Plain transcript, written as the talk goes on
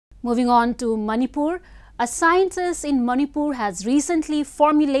Moving on to Manipur, a scientist in Manipur has recently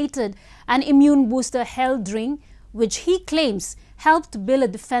formulated an immune booster health drink which he claims helped build a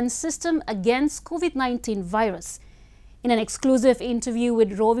defense system against Covid-19 virus. In an exclusive interview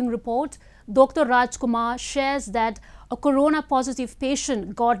with Roving Report, Dr. Rajkumar shares that a corona-positive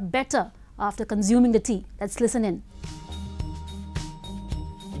patient got better after consuming the tea. Let's listen in.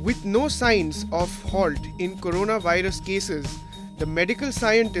 With no signs of halt in coronavirus cases, the medical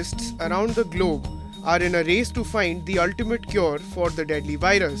scientists around the globe are in a race to find the ultimate cure for the deadly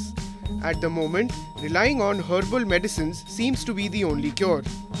virus. At the moment, relying on herbal medicines seems to be the only cure.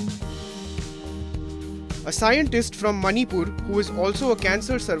 A scientist from Manipur, who is also a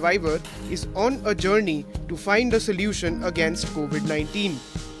cancer survivor, is on a journey to find a solution against COVID-19.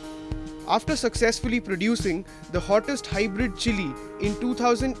 After successfully producing the Hottest Hybrid Chilli in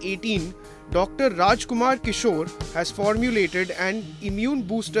 2018, Dr. Rajkumar Kishor has formulated an immune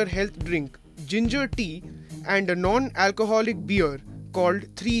booster health drink, ginger tea, and a non-alcoholic beer called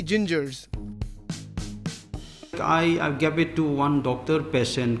Three Gingers. I gave it to one doctor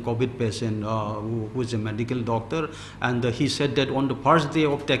patient, COVID patient, who is a medical doctor, and he said that on the first day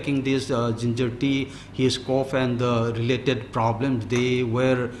of taking this ginger tea, his cough and the related problems, they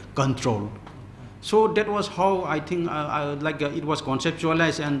were controlled. So that was how I think it was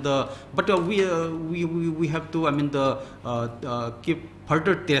conceptualized, and but we have to keep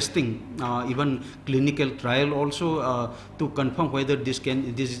further testing, even clinical trial also, to confirm whether this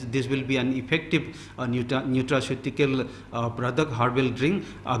will be an effective nutraceutical product, herbal drink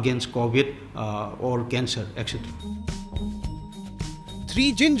against COVID or cancer, etc.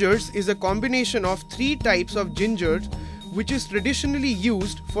 Three Gingers is a combination of three types of gingers which is traditionally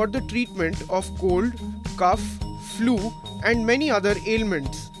used for the treatment of cold, cough, flu and many other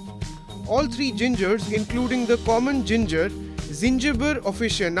ailments. All three gingers, including the common ginger, Zingiber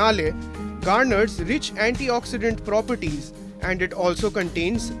officinale, garners rich antioxidant properties, and it also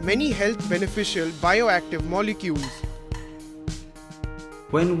contains many health beneficial bioactive molecules.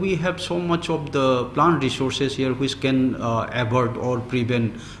 When we have so much of the plant resources here which can avert or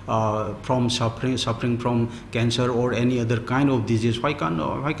prevent from suffering from cancer or any other kind of disease, why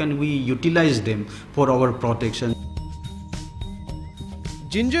can we utilize them for our protection?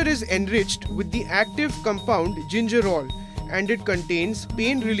 Ginger is enriched with the active compound gingerol, and it contains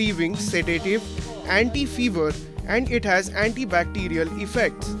pain-relieving, sedative, anti-fever, and it has antibacterial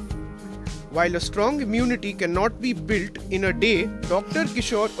effects. While a strong immunity cannot be built in a day, Dr.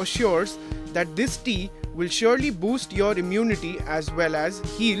 Kishor assures that this tea will surely boost your immunity as well as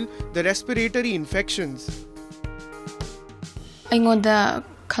heal the respiratory infections. Aingoda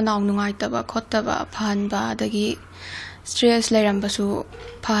khanau nungaitaba khottaba phanba dagi stress lerambasu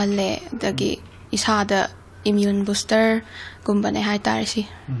phale dagi isada immune booster gumbane hai tarisi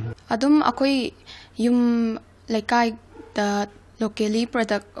adum akoi yum laikai da locally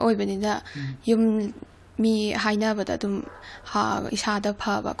product oibanida yum mi hainabada dum ha isada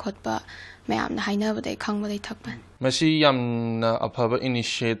phaba khotba mayamna hainabada khangba thakban masi yamna aphaba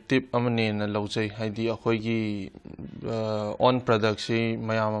initiative amane na lojai haidi akhoigi on product si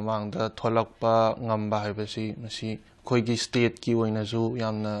mayam mangda tholakpa ngamba haibasi masi khoigi state ki oina ju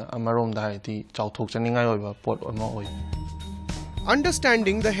yamna amarom da haidi chauthok chaningai oiba pot ama oi.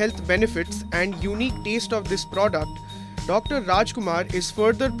 Understanding the health benefits and unique taste of this product, Dr. Rajkumar is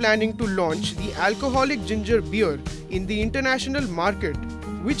further planning to launch the alcoholic ginger beer in the international market,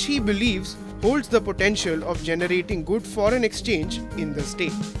 which he believes holds the potential of generating good foreign exchange in the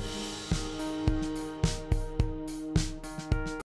state.